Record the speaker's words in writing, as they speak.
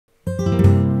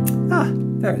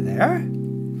There.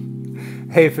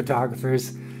 Hey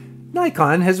photographers,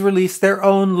 Nikon has released their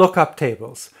own lookup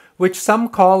tables, which some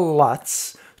call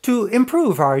LUTs, to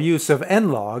improve our use of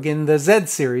N-Log in the Z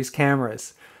series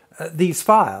cameras. These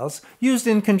files, used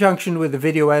in conjunction with a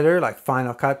video editor like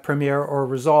Final Cut, Premiere, or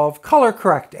Resolve,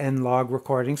 color-correct N-Log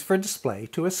recordings for display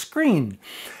to a screen.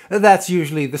 That's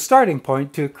usually the starting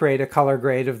point to create a color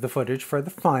grade of the footage for the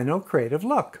final creative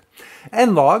look.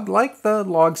 N-Log, like the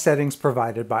log settings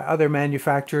provided by other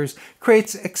manufacturers,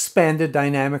 creates expanded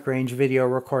dynamic range video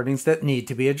recordings that need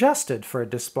to be adjusted for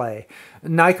display.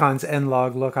 Nikon's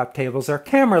N-Log lookup tables are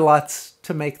camera LUTs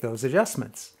to make those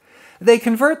adjustments. They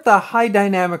convert the high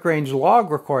dynamic range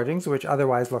log recordings, which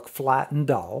otherwise look flat and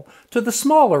dull, to the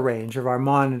smaller range of our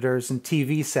monitors and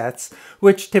TV sets,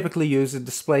 which typically use a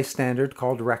display standard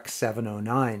called Rec.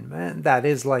 709. And that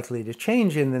is likely to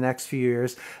change in the next few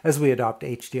years as we adopt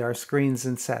HDR screens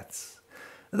and sets.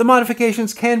 The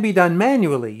modifications can be done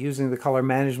manually using the color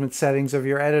management settings of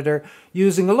your editor.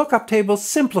 Using a lookup table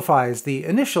simplifies the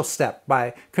initial step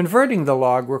by converting the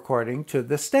log recording to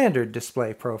the standard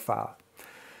display profile.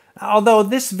 Although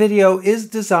this video is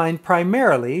designed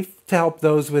primarily to help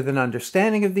those with an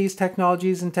understanding of these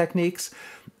technologies and techniques,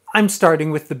 I'm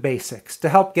starting with the basics to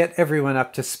help get everyone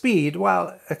up to speed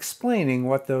while explaining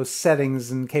what those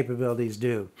settings and capabilities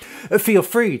do. Feel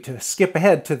free to skip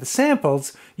ahead to the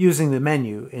samples using the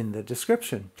menu in the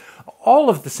description. All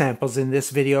of the samples in this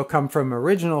video come from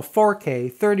original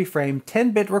 4K 30-frame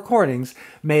 10-bit recordings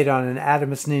made on an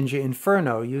Adamus Ninja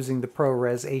Inferno using the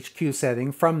ProRes HQ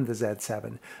setting from the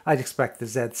Z7. I'd expect the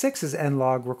Z6's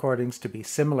N-Log recordings to be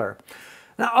similar.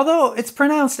 Now, although it's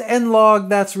pronounced N-Log,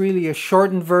 that's really a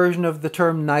shortened version of the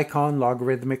term Nikon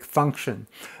logarithmic function.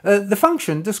 The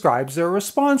function describes a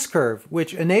response curve,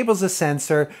 which enables a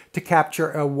sensor to capture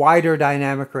a wider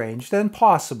dynamic range than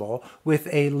possible with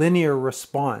a linear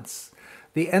response.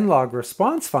 The N-Log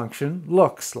response function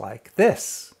looks like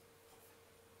this.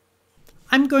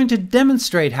 I'm going to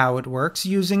demonstrate how it works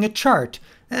using a chart,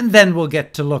 and then we'll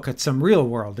get to look at some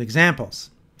real-world examples.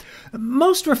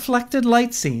 Most reflected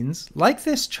light scenes, like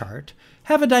this chart,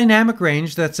 have a dynamic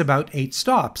range that's about 8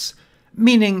 stops,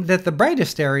 meaning that the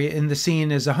brightest area in the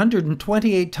scene is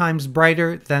 128 times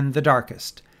brighter than the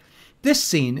darkest. This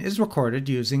scene is recorded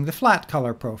using the flat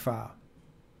color profile.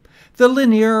 The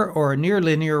linear or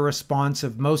near-linear response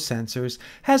of most sensors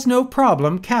has no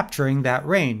problem capturing that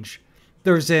range.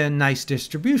 There's a nice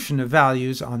distribution of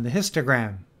values on the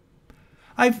histogram.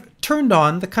 I've turned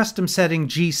on the custom setting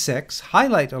G6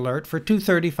 highlight alert for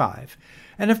 235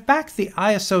 and have backed the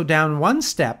ISO down one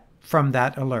step from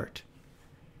that alert.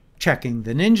 Checking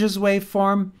the Ninja's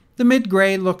waveform, the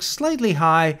mid-gray looks slightly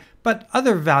high, but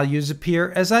other values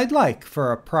appear as I'd like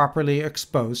for a properly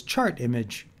exposed chart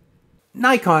image.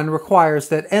 Nikon requires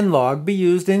that N-Log be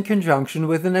used in conjunction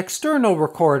with an external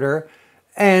recorder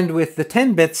and with the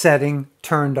 10-bit setting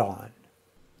turned on.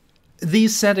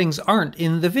 These settings aren't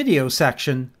in the video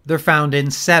section, they're found in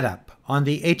Setup on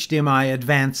the HDMI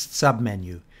Advanced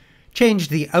submenu. Change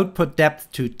the output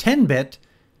depth to 10-bit,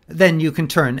 then you can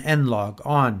turn N-Log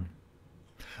on.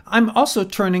 I'm also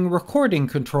turning recording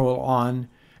control on,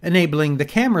 enabling the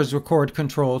camera's record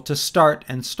control to start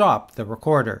and stop the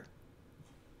recorder.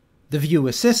 The View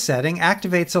Assist setting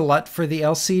activates a LUT for the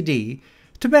LCD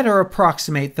to better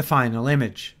approximate the final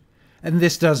image, and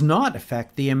this does not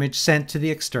affect the image sent to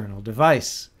the external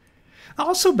device.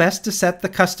 Also best to set the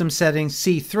custom setting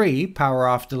C3 Power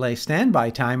Off Delay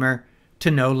Standby Timer to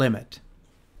no limit.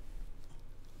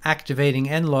 Activating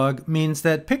N-Log means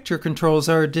that picture controls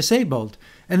are disabled,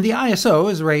 and the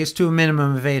ISO is raised to a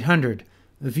minimum of 800.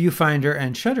 The viewfinder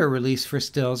and shutter release for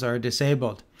stills are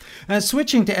disabled.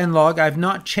 Switching to N-Log, I've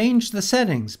not changed the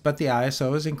settings, but the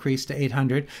ISO is increased to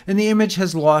 800 and the image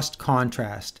has lost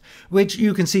contrast, which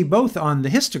you can see both on the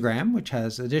histogram, which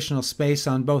has additional space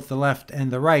on both the left and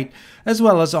the right, as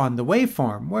well as on the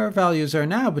waveform, where values are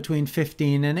now between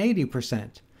 15 and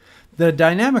 80%. The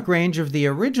dynamic range of the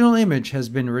original image has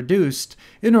been reduced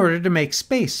in order to make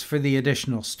space for the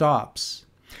additional stops.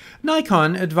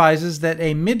 Nikon advises that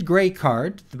a mid-gray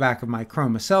card, the back of my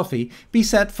Chroma Selfie, be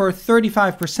set for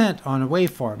 35% on a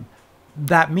waveform.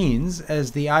 That means,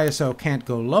 as the ISO can't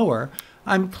go lower,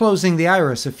 I'm closing the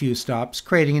iris a few stops,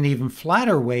 creating an even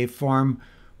flatter waveform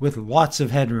with lots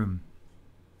of headroom.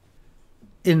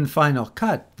 In Final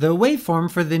Cut, the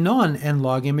waveform for the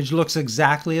non-N-Log image looks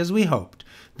exactly as we hoped.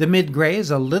 The mid-gray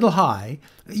is a little high.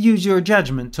 Use your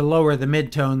judgment to lower the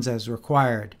midtones as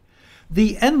required.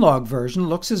 The N-Log version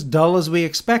looks as dull as we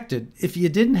expected. If you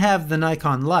didn't have the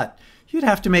Nikon LUT, you'd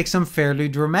have to make some fairly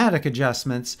dramatic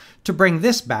adjustments to bring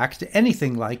this back to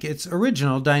anything like its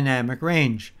original dynamic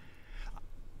range.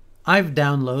 I've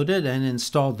downloaded and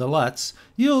installed the LUTs.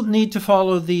 You'll need to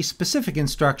follow the specific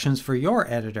instructions for your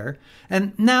editor,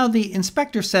 and now the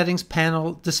Inspector Settings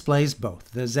panel displays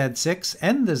both the Z6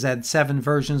 and the Z7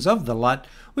 versions of the LUT,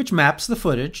 which maps the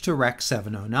footage to Rec.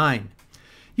 709.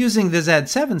 Using the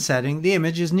Z7 setting, the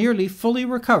image is nearly fully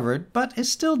recovered, but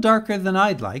is still darker than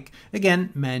I'd like.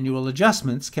 Again, manual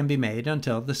adjustments can be made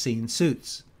until the scene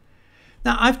suits.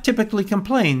 Now, I've typically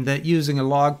complained that using a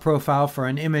log profile for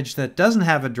an image that doesn't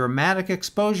have a dramatic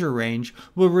exposure range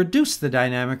will reduce the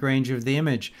dynamic range of the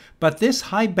image, but this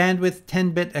high-bandwidth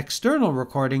 10-bit external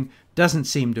recording doesn't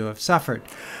seem to have suffered.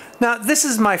 Now, this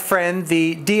is my friend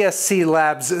the DSC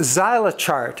Labs XYLA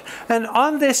chart, and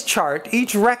on this chart,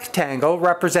 each rectangle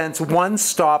represents one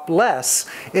stop less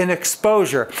in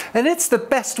exposure, and it's the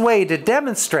best way to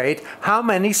demonstrate how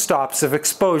many stops of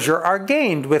exposure are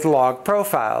gained with log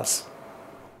profiles.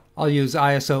 I'll use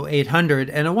ISO 800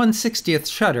 and a 1/60th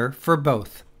shutter for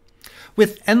both.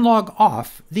 With N-Log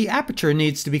off, the aperture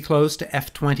needs to be closed to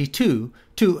f22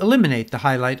 to eliminate the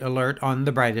highlight alert on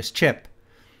the brightest chip.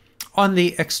 On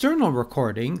the external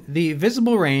recording, the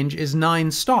visible range is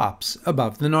 9 stops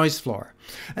above the noise floor.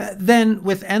 Then,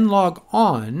 with N-Log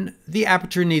on, the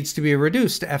aperture needs to be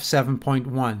reduced to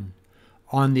f7.1.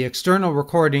 On the external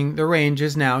recording, the range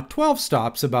is now 12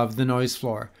 stops above the noise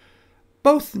floor.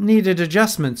 Both needed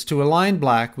adjustments to align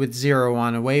black with 0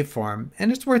 on a waveform,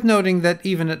 and it's worth noting that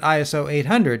even at ISO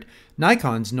 800,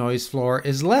 Nikon's noise floor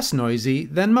is less noisy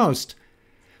than most.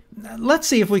 Let's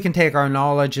see if we can take our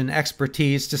knowledge and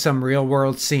expertise to some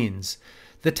real-world scenes.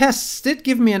 The tests did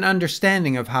give me an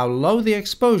understanding of how low the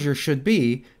exposure should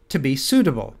be to be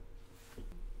suitable.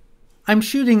 I'm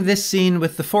shooting this scene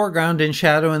with the foreground in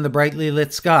shadow in the brightly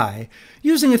lit sky,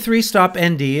 using a 3-stop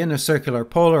ND and a circular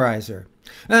polarizer.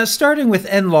 Starting with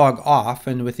N-Log off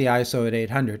and with the ISO at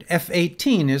 800,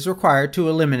 f18 is required to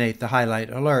eliminate the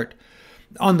highlight alert.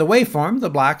 On the waveform, the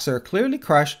blacks are clearly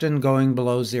crushed and going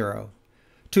below 0.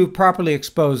 To properly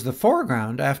expose the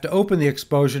foreground, I have to open the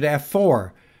exposure to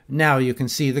f4. Now you can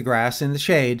see the grass in the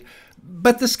shade,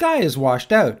 but the sky is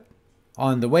washed out.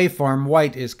 On the waveform,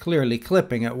 white is clearly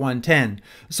clipping at 110,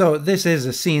 so this is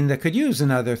a scene that could use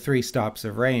another 3 stops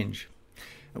of range.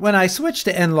 When I switch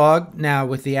to N-Log, now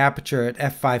with the aperture at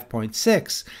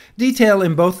f5.6, detail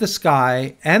in both the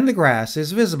sky and the grass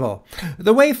is visible.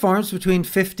 The waveforms between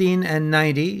 15 and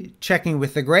 90, checking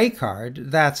with the gray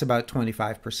card, that's about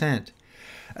 25%.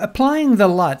 Applying the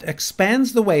LUT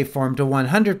expands the waveform to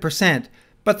 100%,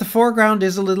 but the foreground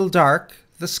is a little dark,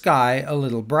 the sky a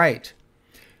little bright.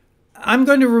 I'm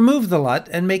going to remove the LUT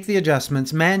and make the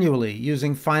adjustments manually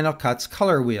using Final Cut's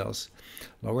color wheels.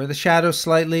 Lower the shadows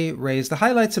slightly, raise the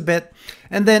highlights a bit,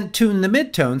 and then tune the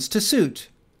midtones to suit.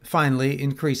 Finally,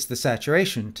 increase the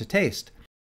saturation to taste.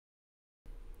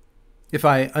 If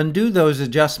I undo those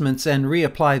adjustments and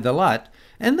reapply the LUT,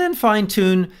 and then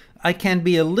fine-tune, I can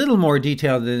be a little more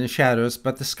detailed in the shadows,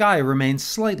 but the sky remains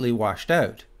slightly washed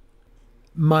out.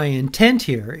 My intent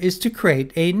here is to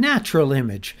create a natural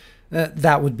image.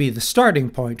 That would be the starting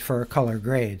point for a color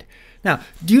grade. Now,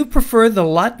 do you prefer the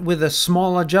LUT with a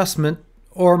small adjustment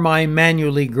or my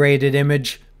manually graded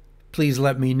image? Please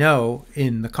let me know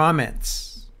in the comments.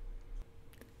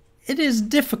 It is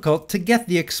difficult to get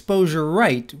the exposure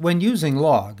right when using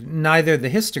log. Neither the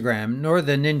histogram nor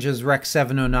the Ninja's Rec.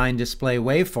 709 display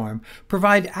waveform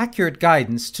provide accurate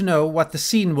guidance to know what the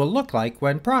scene will look like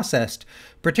when processed,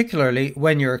 particularly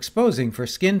when you're exposing for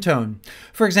skin tone.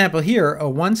 For example, here a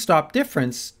 1-stop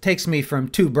difference takes me from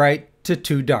too bright to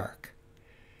too dark.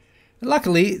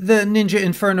 Luckily, the Ninja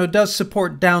Inferno does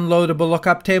support downloadable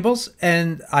lookup tables,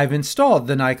 and I've installed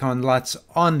the Nikon LUTs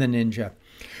on the Ninja.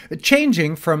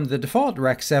 Changing from the default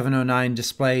Rec. 709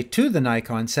 display to the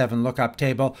Nikon 7 lookup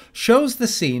table shows the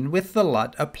scene with the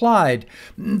LUT applied.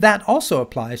 That also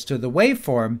applies to the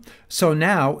waveform, so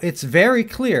now it's very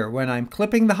clear when I'm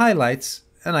clipping the highlights,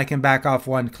 and I can back off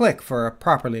 1 click for a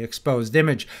properly exposed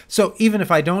image. So even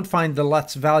if I don't find the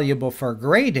LUTs valuable for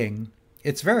grading,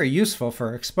 it's very useful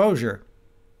for exposure.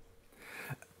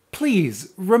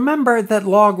 Please remember that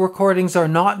log recordings are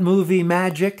not movie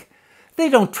magic. They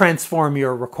don't transform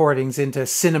your recordings into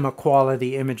cinema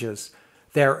quality images.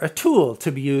 They're a tool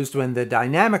to be used when the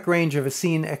dynamic range of a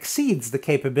scene exceeds the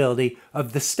capability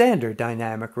of the standard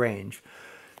dynamic range.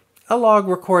 A log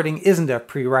recording isn't a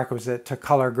prerequisite to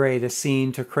color grade a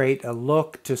scene to create a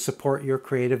look to support your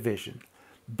creative vision.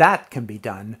 That can be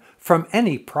done from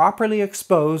any properly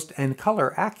exposed and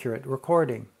color-accurate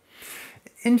recording.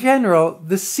 In general,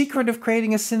 the secret of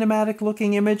creating a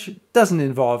cinematic-looking image doesn't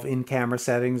involve in-camera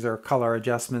settings or color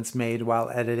adjustments made while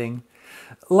editing.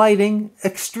 Lighting,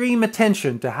 extreme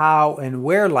attention to how and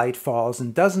where light falls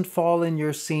and doesn't fall in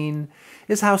your scene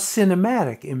is how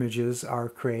cinematic images are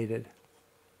created.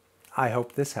 I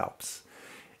hope this helps.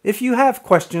 If you have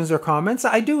questions or comments,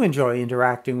 I do enjoy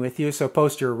interacting with you, so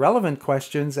post your relevant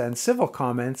questions and civil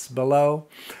comments below.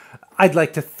 I'd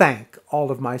like to thank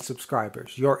all of my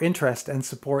subscribers. Your interest and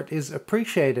support is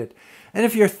appreciated. And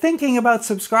if you're thinking about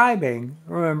subscribing,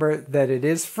 remember that it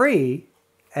is free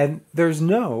and there's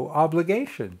no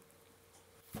obligation.